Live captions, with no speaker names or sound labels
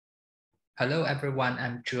Hello everyone,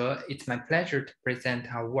 I'm Zhe. It's my pleasure to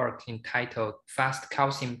present our work entitled Fast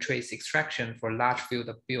Calcium Trace Extraction for Large Field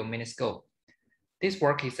of View Miniscope. This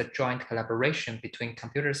work is a joint collaboration between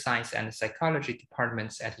computer science and psychology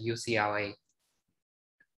departments at UCLA.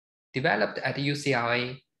 Developed at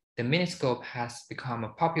UCLA, the Miniscope has become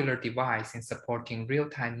a popular device in supporting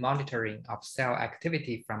real-time monitoring of cell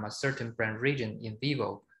activity from a certain brain region in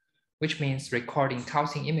vivo, which means recording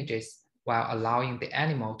calcium images while allowing the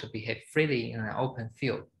animal to behave freely in an open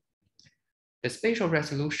field. The spatial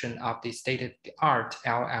resolution of the state-of-the-art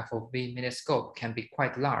LFOV Miniscope can be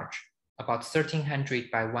quite large, about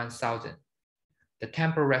 1300 by 1000. The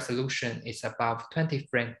temporal resolution is above 20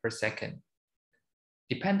 frames per second.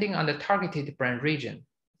 Depending on the targeted brain region,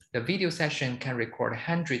 the video session can record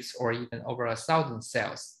hundreds or even over 1000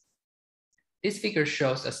 cells. This figure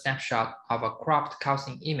shows a snapshot of a cropped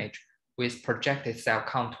calcium image with projected cell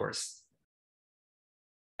contours.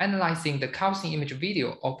 Analyzing the calcium image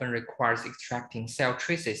video often requires extracting cell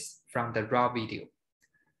traces from the raw video.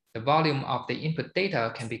 The volume of the input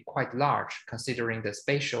data can be quite large considering the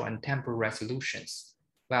spatial and temporal resolutions,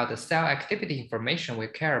 while the cell activity information we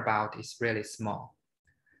care about is really small.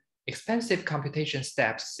 Expensive computation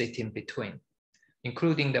steps sit in between,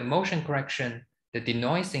 including the motion correction, the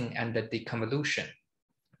denoising, and the deconvolution.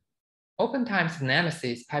 OpenTime's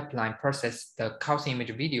analysis pipeline processes the calcium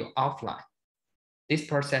image video offline. This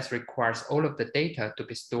process requires all of the data to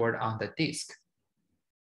be stored on the disk.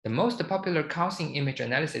 The most popular calcium image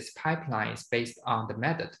analysis pipeline is based on the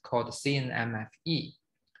method called CNMFE,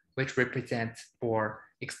 which represents for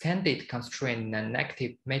extended constrained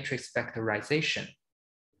non-negative matrix vectorization.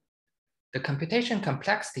 The computation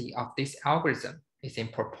complexity of this algorithm is in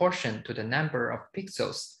proportion to the number of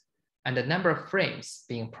pixels and the number of frames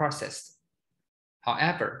being processed.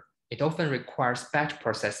 However, it often requires batch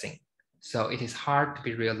processing, so it is hard to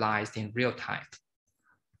be realized in real time.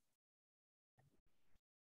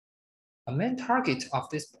 A main target of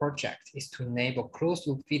this project is to enable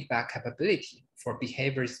closed-loop feedback capability for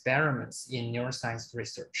behavior experiments in neuroscience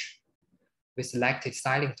research. We selected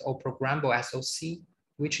silent or programmable SoC,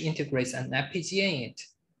 which integrates an FPGA in it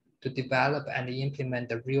to develop and implement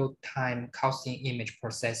the real-time calcium image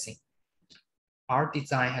processing. Our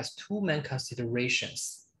design has two main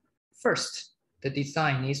considerations. First, the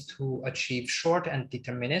design needs to achieve short and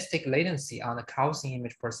deterministic latency on the calcium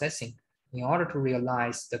image processing in order to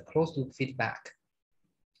realize the closed-loop feedback.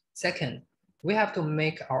 Second, we have to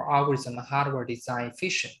make our algorithm hardware design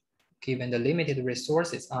efficient, given the limited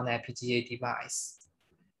resources on the FPGA device.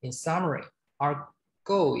 In summary, our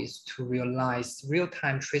goal is to realize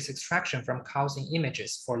real-time trace extraction from calcium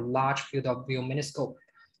images for large field of view Miniscope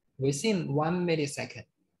within 1 millisecond,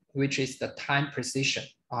 which is the time precision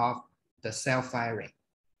of the cell firing.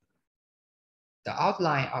 The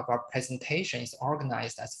outline of our presentation is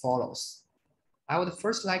organized as follows. I would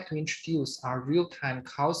first like to introduce our real-time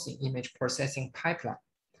calcium image processing pipeline.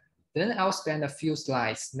 Then I'll spend a few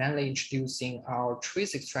slides mainly introducing our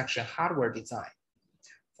trace extraction hardware design.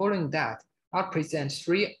 Following that, I'll present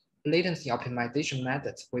 3 latency optimization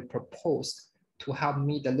methods we proposed to help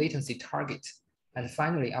meet the latency target. And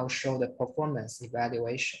finally, I'll show the performance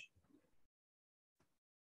evaluation.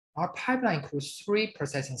 Our pipeline includes 3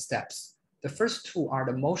 processing steps. The first 2 are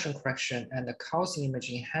the motion correction and the calcium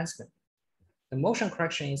image enhancement. The motion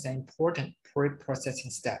correction is an important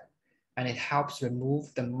pre-processing step, and it helps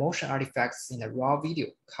remove the motion artifacts in the raw video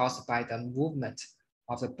caused by the movement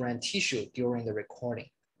of the brain tissue during the recording.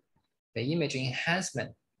 The image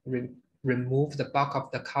enhancement removes the bulk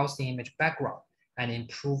of the calcium image background and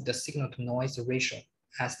improve the signal-to-noise ratio,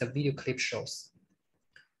 as the video clip shows.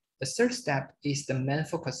 The third step is the main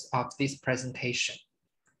focus of this presentation,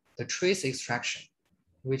 the trace extraction,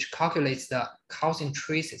 which calculates the calcium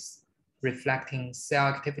traces reflecting cell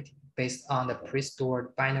activity based on the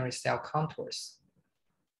pre-stored binary cell contours.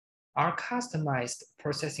 Our customized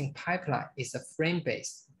processing pipeline is a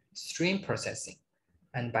frame-based stream processing,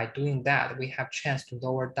 and by doing that, we have a chance to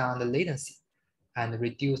lower down the latency and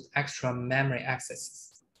reduce extra memory accesses.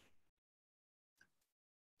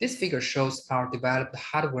 This figure shows our developed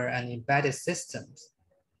hardware and embedded systems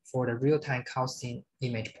for the real-time calcium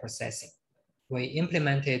image processing. We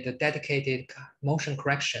implemented the dedicated motion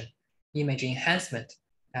correction, image enhancement,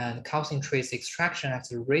 and calcium trace extraction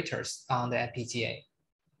accelerators on the FPGA.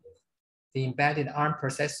 The embedded ARM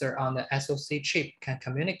processor on the SoC chip can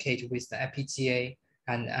communicate with the FPGA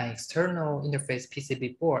and an external interface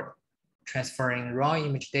PCB board, transferring raw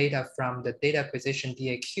image data from the data acquisition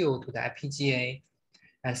DAQ to the FPGA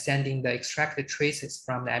and sending the extracted traces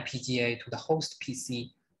from the FPGA to the host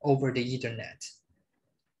PC over the Ethernet.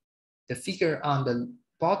 The figure on the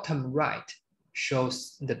bottom right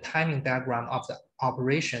shows the timing diagram of the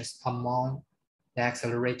operations among the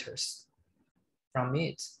accelerators. From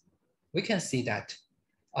it, we can see that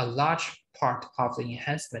a large part of the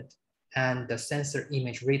enhancement and the sensor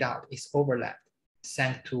image readout is overlapped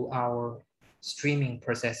thanks to our streaming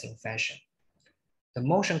processing fashion. The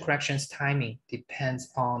motion corrections timing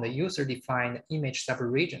depends on the user-defined image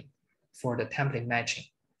subregion for the template matching,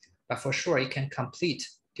 but for sure it can complete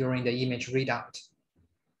during the image readout.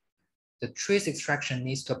 The trace extraction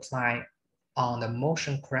needs to apply on the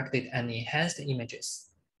motion corrected and enhanced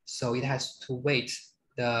images, so it has to wait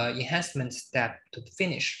the enhancement step to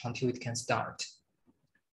finish until it can start.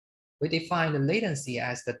 We define the latency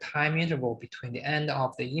as the time interval between the end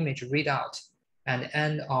of the image readout and the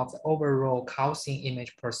end of the overall causing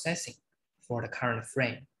image processing for the current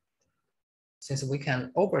frame. Since we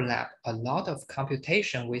can overlap a lot of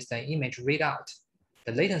computation with the image readout,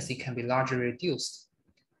 the latency can be largely reduced.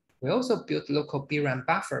 We also built local DRAM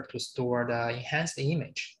buffer to store the enhanced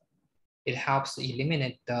image. It helps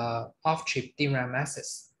eliminate the off-chip DRAM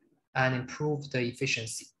access and improve the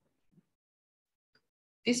efficiency.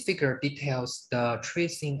 This figure details the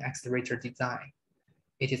tracing accelerator design.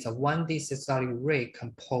 It is a 1D solid array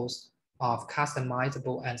composed of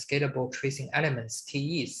customizable and scalable tracing elements,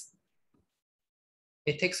 TEs.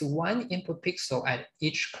 It takes one input pixel at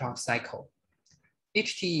each clock cycle.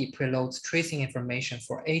 Each TE preloads tracing information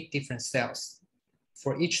for 8 different cells.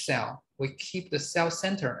 For each cell, we keep the cell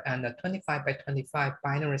center and the 25 by 25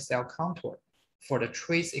 binary cell contour for the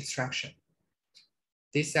trace extraction.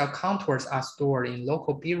 These cell contours are stored in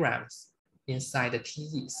local DRAMs inside the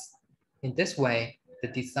TEs. In this way, the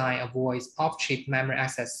design avoids off-chip memory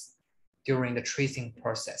access during the tracing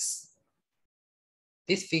process.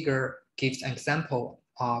 This figure gives an example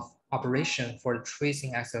of operation for the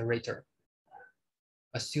tracing accelerator.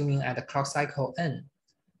 Assuming at the clock cycle n,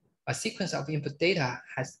 a sequence of input data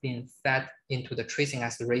has been fed into the tracing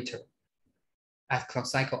accelerator. At clock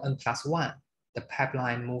cycle n+1, the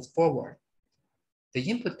pipeline moves forward. The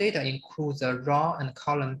input data includes the raw and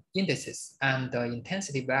column indices and the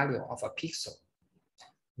intensity value of a pixel.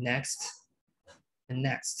 Next, and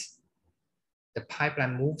next. The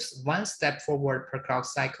pipeline moves one step forward per clock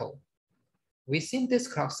cycle. Within this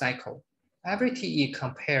clock cycle, every TE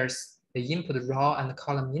compares the input raw and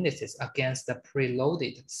column indices against the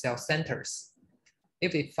preloaded cell centers.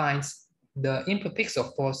 If it finds the input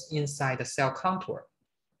pixel falls inside the cell contour,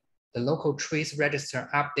 the local trace register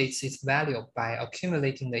updates its value by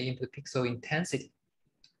accumulating the input pixel intensity.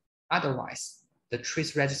 Otherwise, the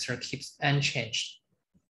trace register keeps unchanged.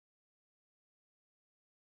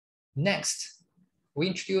 Next, we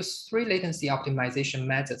introduce 3 latency optimization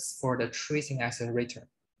methods for the tracing accelerator.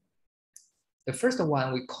 The first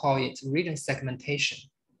one, we call it region segmentation.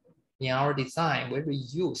 In our design, we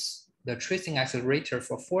reuse the tracing accelerator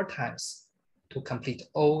for 4 times to complete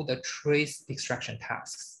all the trace extraction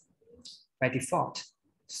tasks. By default,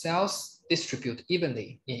 cells distribute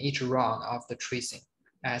evenly in each round of the tracing,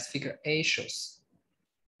 as figure A shows.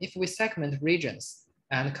 If we segment regions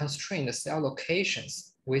and constrain the cell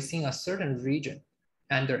locations within a certain region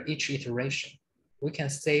under each iteration, we can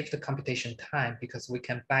save the computation time because we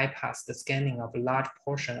can bypass the scanning of a large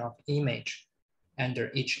portion of image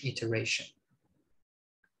under each iteration.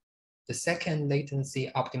 The second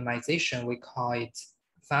latency optimization, we call it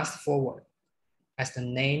fast forward. As the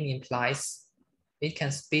name implies, it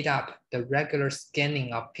can speed up the regular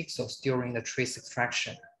scanning of pixels during the trace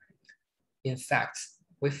extraction. In fact,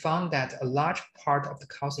 we found that a large part of the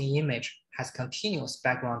causing image has continuous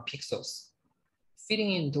background pixels.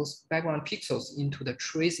 Feeding in those background pixels into the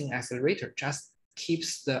tracing accelerator just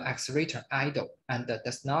keeps the accelerator idle and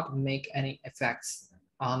does not make any effects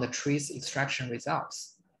on the trace extraction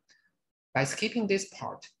results. By skipping this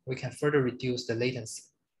part, we can further reduce the latency.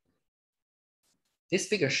 This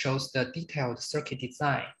figure shows the detailed circuit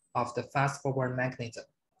design of the fast-forward mechanism.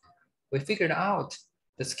 We figured out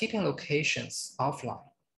the skipping locations offline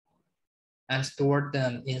and stored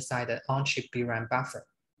them inside the on-chip DRAM buffer.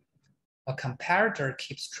 A comparator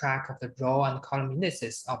keeps track of the row and column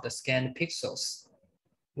indices of the scanned pixels.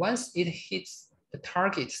 Once it hits the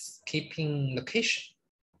target skipping location,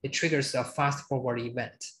 it triggers a fast-forward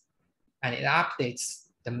event, and it updates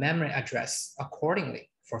the memory address accordingly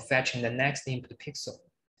for fetching the next input pixel.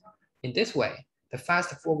 In this way, the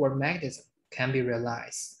fast-forward mechanism can be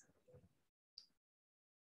realized.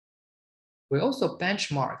 We also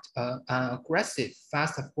benchmarked an aggressive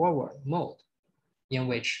fast-forward mode in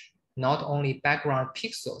which not only background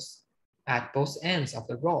pixels at both ends of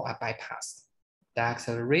the row are bypassed, the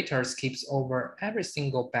accelerator skips over every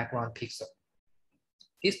single background pixel.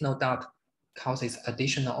 This no doubt causes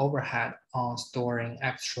additional overhead on storing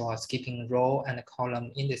extra skipping row and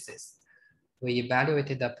column indices. We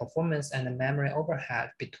evaluated the performance and the memory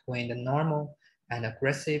overhead between the normal and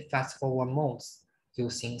aggressive fast-forward modes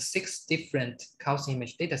using 6 different calcium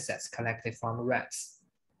image datasets collected from rats.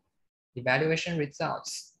 Evaluation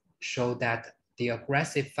results show that the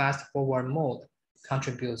aggressive fast-forward mode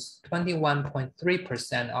contributes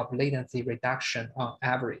 21.3% of latency reduction on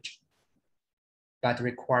average, but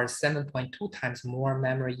requires 7.2 times more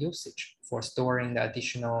memory usage for storing the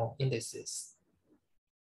additional indices.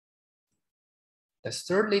 The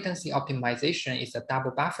third latency optimization is a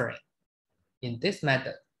double buffering. In this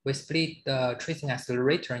method, we split the tracing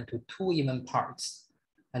accelerator into 2 even parts,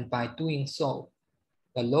 and by doing so,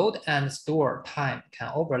 the load and store time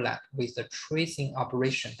can overlap with the tracing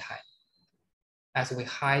operation time. As we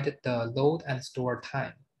hide the load and store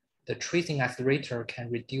time, the tracing accelerator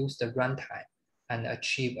can reduce the runtime and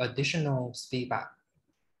achieve additional speedback.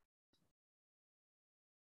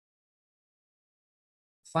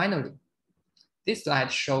 Finally, this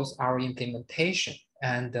slide shows our implementation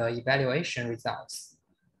and the evaluation results.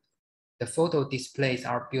 The photo displays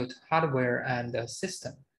our built hardware and the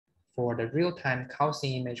system for the real-time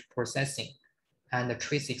calcium image processing and the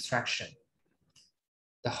trace extraction.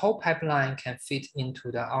 The whole pipeline can fit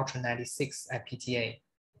into the Ultra 96 FPGA,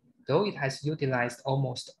 though it has utilized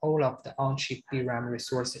almost all of the on-chip DRAM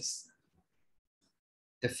resources.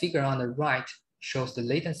 The figure on the right shows the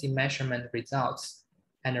latency measurement results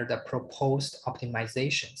under the proposed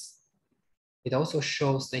optimizations. It also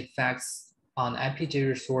shows the effects on FPGA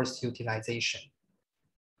resource utilization.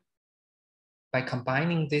 By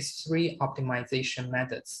combining these 3 optimization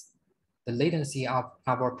methods, the latency of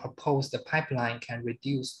our proposed pipeline can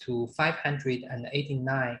reduce to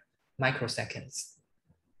 589 microseconds,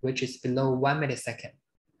 which is below 1 millisecond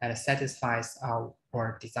and satisfies our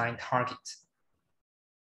design target.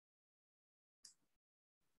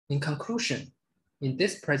 In conclusion, in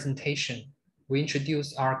this presentation, we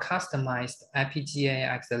introduced our customized FPGA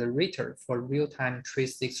accelerator for real-time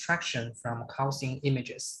trace extraction from calcium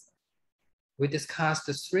images. We discussed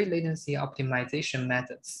the 3 latency optimization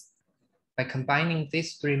methods. By combining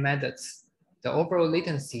these 3 methods, the overall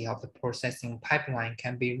latency of the processing pipeline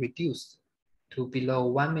can be reduced to below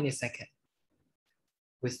 1 millisecond.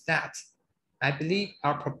 With that, I believe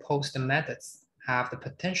our proposed methods have the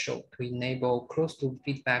potential to enable closed-loop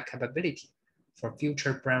feedback capability for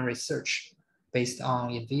future brain research based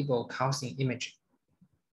on in vivo calcium imaging.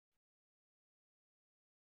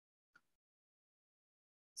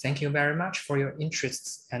 Thank you very much for your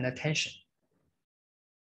interest and attention.